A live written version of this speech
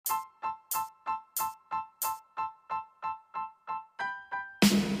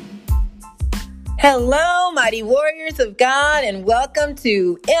Hello, mighty warriors of God, and welcome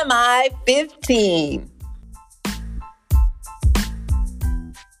to MI 15.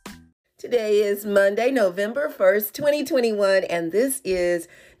 Today is Monday, November 1st, 2021, and this is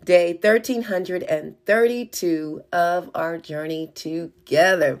day 1332 of our journey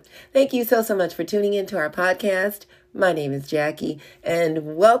together. Thank you so much for tuning into our podcast. My name is Jackie,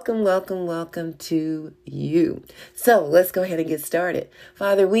 and welcome to you. So let's go ahead and get started.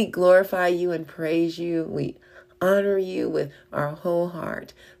 Father, we glorify you and praise you. We honor you with our whole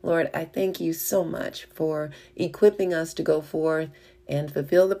heart. Lord, I thank you so much for equipping us to go forth and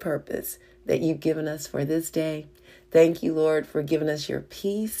fulfill the purpose that you've given us for this day. Thank you, Lord, for giving us your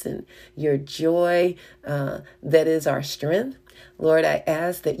peace and your joy that is our strength. Lord, I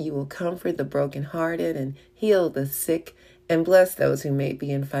ask that you will comfort the brokenhearted and heal the sick and bless those who may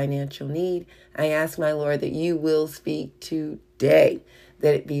be in financial need. I ask, my Lord, that you will speak today,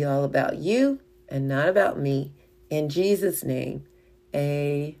 that it be all about you and not about me. In Jesus' name,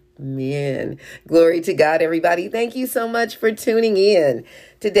 amen. Glory to God, everybody. Thank you so much for tuning in.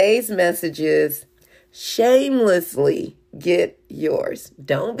 Today's message is shamelessly get yours.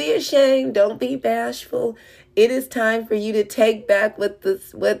 Don't be ashamed. Don't be bashful. It is time for you to take back what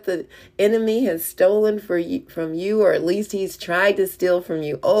the enemy has stolen from you, or at least he's tried to steal from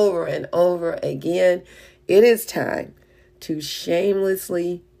you over and over again. It is time to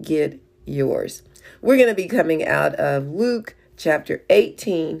shamelessly get yours. We're going to be coming out of Luke chapter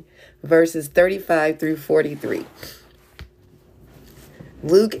 18, verses 35 through 43.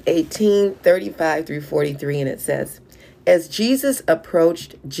 Luke 18, 35 through 43, and it says, "As Jesus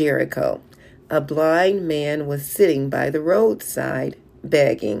approached Jericho, a blind man was sitting by the roadside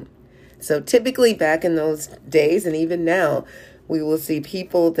begging." So typically back in those days, and even now, we will see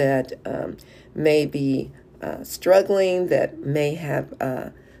people that may be struggling, that may have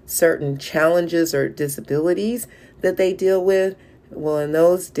certain challenges or disabilities that they deal with. Well, in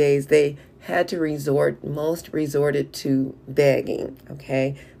those days, they had to resorted to begging,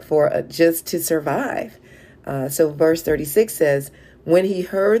 okay, for just to survive. So verse 36 says, "When he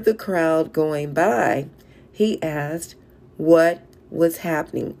heard the crowd going by, he asked what was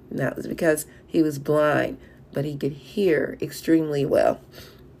happening." And that was because he was blind, but he could hear extremely well.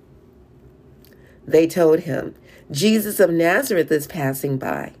 They told him, "Jesus of Nazareth is passing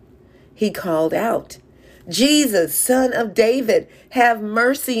by." He called out, "Jesus, Son of David, have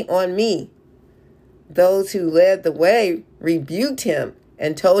mercy on me." Those who led the way rebuked him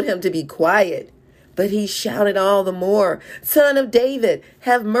and told him to be quiet. But he shouted all the more, "Son of David,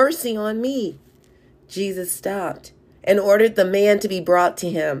 have mercy on me." Jesus stopped and ordered the man to be brought to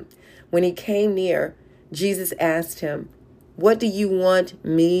him. When he came near, Jesus asked him, "What do you want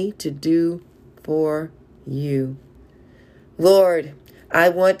me to do for you?" "Lord, I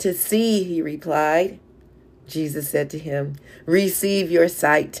want to see," he replied. Jesus said to him, "Receive your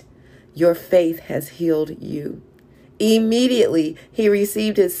sight. Your faith has healed you." Immediately he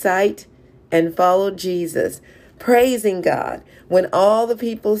received his sight and followed Jesus, praising God. When all the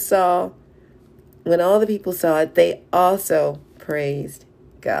people saw it, they also praised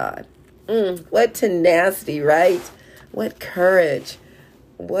God. What tenacity, right? What courage.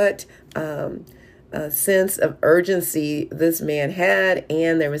 What a sense of urgency this man had,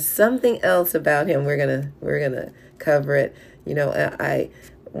 and there was something else about him. We're gonna cover it. You know,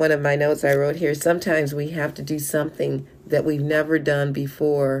 one of my notes I wrote here, sometimes we have to do something that we've never done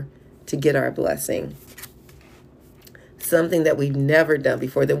before to get our blessing. Something that we've never done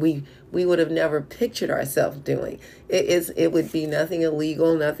before, that we would have never pictured ourselves doing. It would be nothing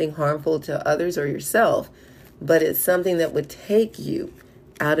illegal, nothing harmful to others or yourself, but it's something that would take you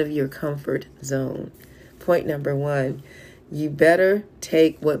out of your comfort zone. Point number 1, you better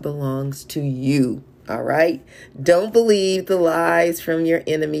take what belongs to you. All right? Don't believe the lies from your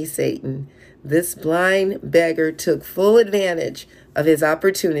enemy, Satan. This blind beggar took full advantage of his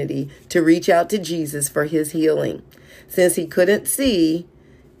opportunity to reach out to Jesus for his healing. Since he couldn't see,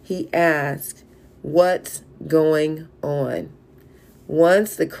 he asked, "What's going on?"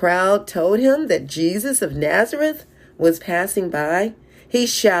 Once the crowd told him that Jesus of Nazareth was passing by, he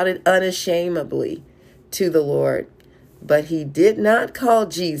shouted unashamedly to the Lord. But he did not call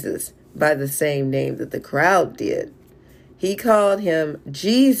Jesus by the same name that the crowd did. He called him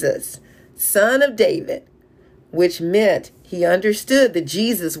Jesus, Son of David, which meant he understood that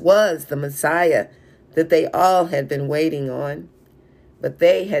Jesus was the Messiah that they all had been waiting on. But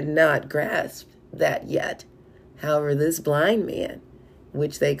they had not grasped that yet. However, this blind man,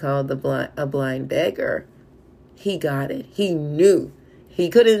 which they called a blind beggar, he got it. He knew. He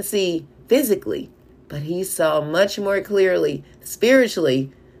couldn't see physically, but he saw much more clearly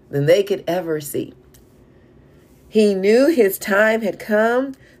spiritually than they could ever see. He knew his time had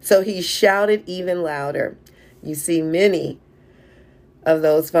come, so he shouted even louder. You see, many of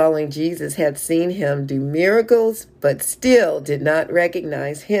those following Jesus had seen him do miracles, but still did not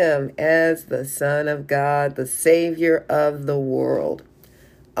recognize him as the Son of God, the Savior of the world.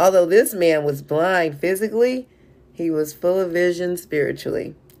 Although this man was blind physically, he was full of vision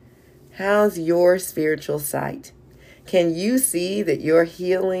spiritually. How's your spiritual sight? Can you see that your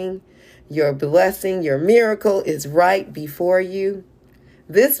healing, your blessing, your miracle is right before you?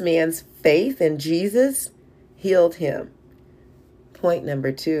 This man's faith in Jesus healed him. Point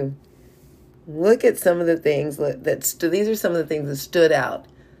number 2. Look at some of the things these are some of the things that stood out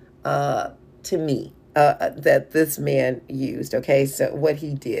to me that this man used. Okay, so what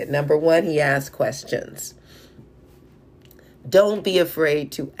he did. Number 1, he asked questions. Don't be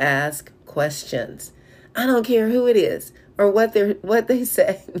afraid to ask questions. I don't care who it is or what they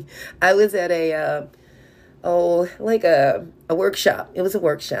say. I was at a workshop. It was a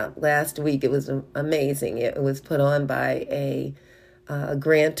workshop last week. It was amazing. It was put on by a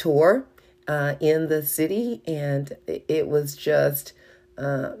grantor in the city, and it was just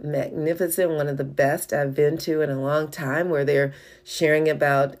magnificent. One of the best I've been to in a long time, where they're sharing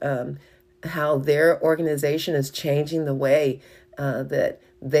about how their organization is changing the way that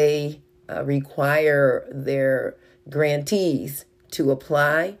they require their grantees to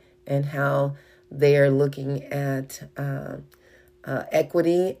apply, and how they are looking at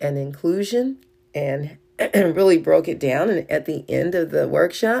equity and inclusion, and really broke it down. And at the end of the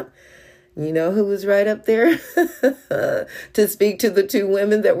workshop, you know who was right up there to speak to the 2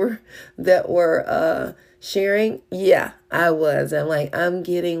 women that were sharing? Yeah, I was. I'm like, I'm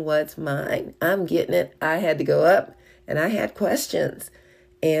getting what's mine. I'm getting it. I had to go up and I had questions.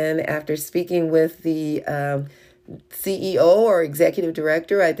 And after speaking with the CEO or executive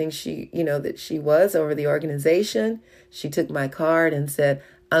director, I think that she was over the organization, she took my card and said,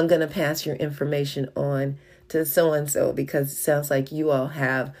 I'm going to pass your information on to so-and-so because it sounds like you all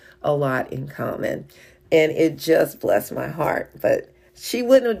have a lot in common. And it just blessed my heart. But she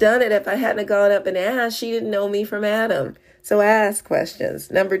wouldn't have done it if I hadn't gone up and asked. She didn't know me from Adam. So ask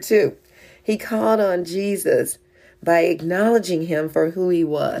questions. Number 2, he called on Jesus by acknowledging him for who he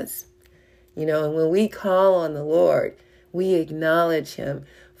was. And when we call on the Lord, we acknowledge him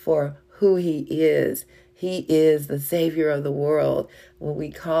for who he is. He is the Savior of the world. When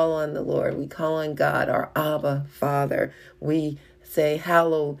we call on the Lord, we call on God, our Abba Father. We say,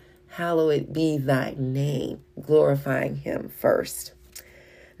 hallowed be thy name, glorifying him first.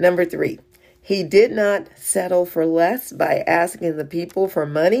 Number 3, he did not settle for less by asking the people for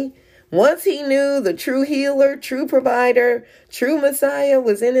money. Once he knew the true healer, true provider, true Messiah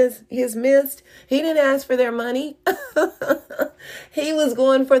was in his midst, he didn't ask for their money. He was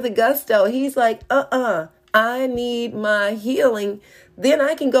going for the gusto. He's like, I need my healing. Then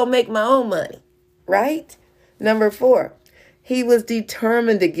I can go make my own money, right? Number 4, he was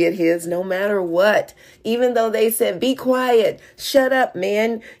determined to get his no matter what. Even though they said, be quiet, shut up,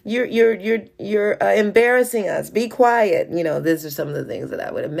 man. You're embarrassing us. Be quiet. These are some of the things that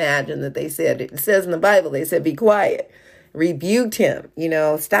I would imagine that they said. It says in the Bible, they said, be quiet. Rebuked him,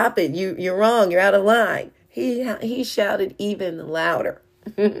 stop it. You're wrong. You're out of line. He shouted even louder.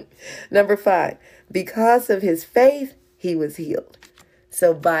 Number 5, because of his faith, he was healed.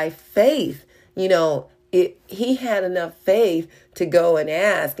 So by faith, he had enough faith to go and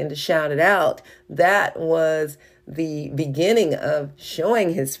ask and to shout it out. That was the beginning of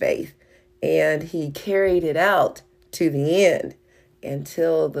showing his faith. And he carried it out to the end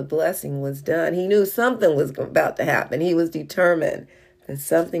until the blessing was done. He knew something was about to happen. He was determined that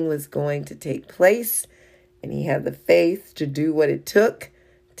something was going to take place. And he had the faith to do what it took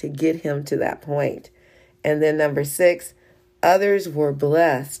to get him to that point. And then number 6, others were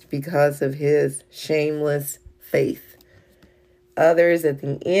blessed because of his shameless faith. Others at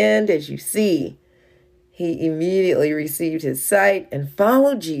the end, as you see, he immediately received his sight and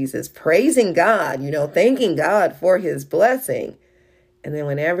followed Jesus, praising God, thanking God for his blessing. And then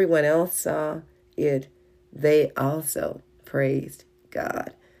when everyone else saw it, they also praised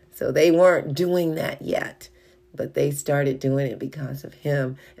God. So they weren't doing that yet, but they started doing it because of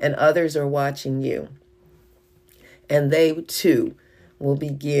him. And others are watching you. And they too will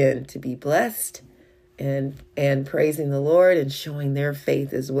begin to be blessed and praising the Lord and showing their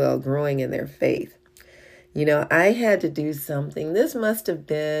faith as well, growing in their faith. I had to do something. This must have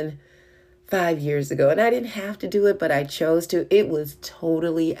been 5 years ago, and I didn't have to do it, but I chose to. It was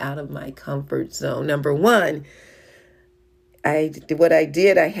totally out of my comfort zone. Number 1, I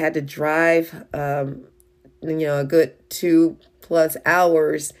had to drive a good 2+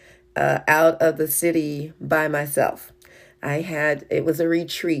 hours out of the city by myself. It was a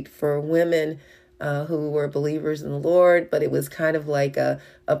retreat for women who were believers in the Lord, but it was kind of like a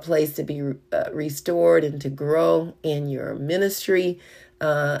place to be restored and to grow in your ministry.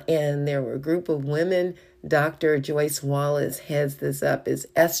 And there were a group of women. Dr. Joyce Wallace heads this up as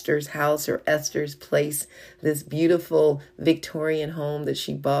Esther's House or Esther's Place, this beautiful Victorian home that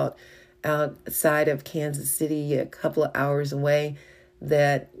she bought outside of Kansas City, a couple of hours away,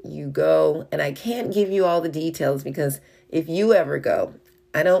 that you go. And I can't give you all the details because if you ever go,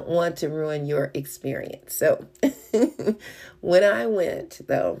 I don't want to ruin your experience. So when I went,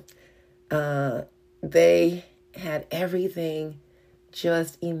 though, they had everything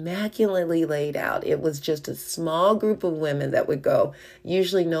just immaculately laid out. It was just a small group of women that would go,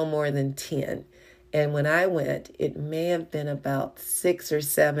 usually no more than 10. And when I went, it may have been about 6 or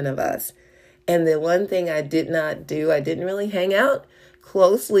 7 of us. And the one thing I did not do, I didn't really hang out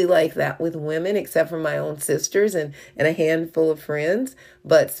closely like that with women, except for my own sisters and a handful of friends.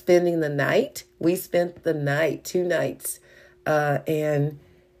 But spending the night, we spent the night, 2 nights, and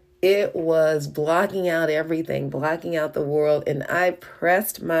it was blocking out everything, blocking out the world. And I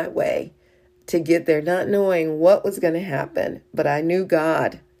pressed my way to get there, not knowing what was going to happen. But I knew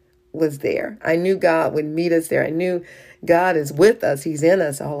God was there. I knew God would meet us there. I knew God is with us. He's in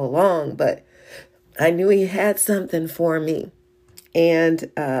us all along. But I knew he had something for me.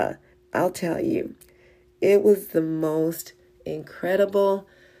 And I'll tell you, it was the most incredible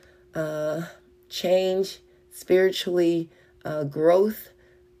change, spiritually, growth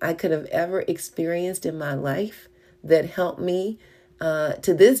I could have ever experienced in my life that helped me to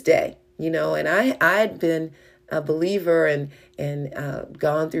this day, and I'd been a believer and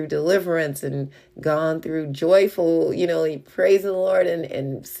gone through deliverance and gone through joyful, praise the Lord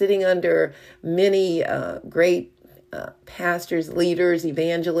and sitting under many great pastors, leaders,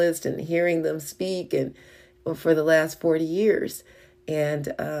 evangelists, and hearing them speak and for the last 40 years.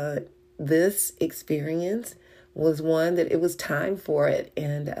 And this experience was one that it was time for it.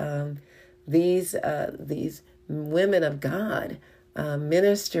 And these women of God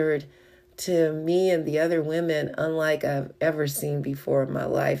ministered to me and the other women unlike I've ever seen before in my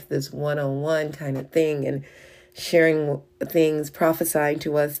life, this one-on-one kind of thing, and sharing things, prophesying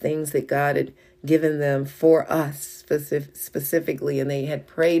to us things that God had given them for us specifically, and they had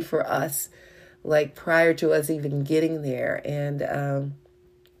prayed for us like prior to us even getting there. And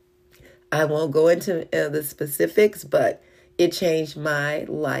I won't go into the specifics, but it changed my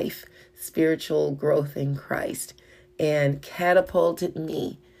life, spiritual growth in Christ, and catapulted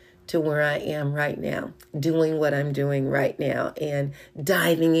me to where I am right now, doing what I'm doing right now and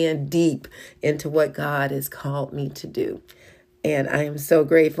diving in deep into what God has called me to do. And I am so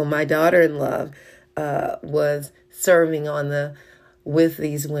grateful. My daughter-in-law was serving with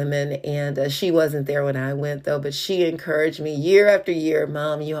these women, and she wasn't there when I went, though, but she encouraged me year after year,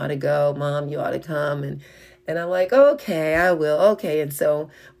 Mom, you ought to go. Mom, you ought to come. And I'm like, okay, I will. Okay. And so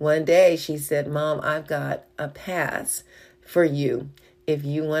one day she said, Mom, I've got a pass for you. If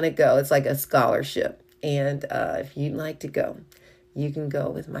you want to go, it's like a scholarship. And if you'd like to go, you can go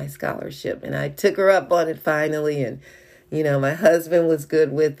with my scholarship. And I took her up on it finally. And, my husband was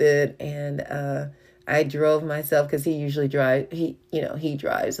good with it. And I drove myself because he usually drives. He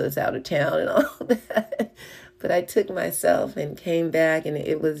drives us out of town and all that. But I took myself and came back, and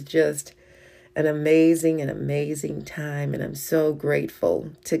it was just an amazing time. And I'm so grateful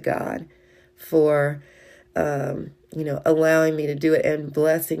to God for allowing me to do it and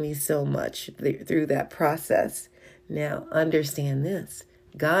blessing me so much through that process. Now, understand this.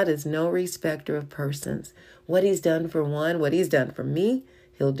 God is no respecter of persons. What he's done for one, what he's done for me,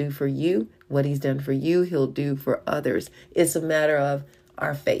 he'll do for you. What he's done for you, he'll do for others. It's a matter of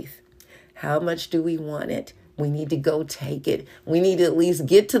our faith. How much do we want it? We need to go take it. We need to at least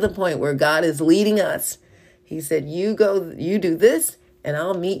get to the point where God is leading us. He said, you go, you do this, and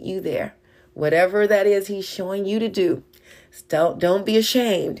I'll meet you there. Whatever that is he's showing you to do, don't be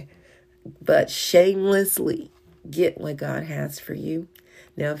ashamed, but shamelessly get what God has for you.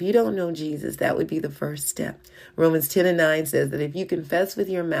 Now, if you don't know Jesus, that would be the first step. Romans 10:9 says that if you confess with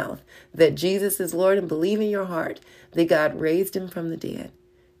your mouth that Jesus is Lord and believe in your heart that God raised him from the dead,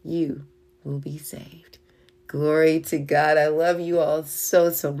 you will be saved. Glory to God. I love you all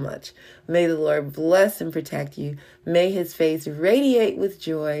so much. May the Lord bless and protect you. May his face radiate with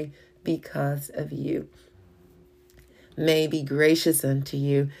joy because of you. May be gracious unto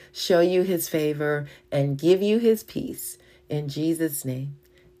you, show you his favor, and give you his peace. In Jesus' name,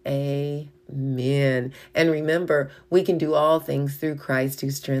 amen. Amen. And remember, we can do all things through Christ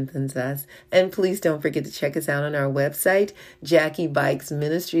who strengthens us. And please don't forget to check us out on our website,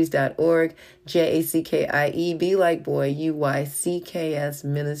 JackieBikesMinistries.org, JACKIE, be like boy, UYCKS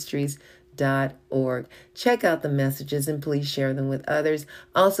Ministries.org. Check out the messages and please share them with others.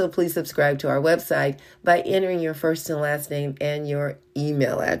 Also, please subscribe to our website by entering your first and last name and your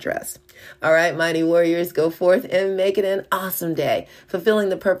email address. All right, mighty warriors, go forth and make it an awesome day, fulfilling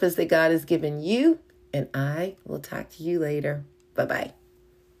the purpose that God has given you. And I will talk to you later. Bye-bye.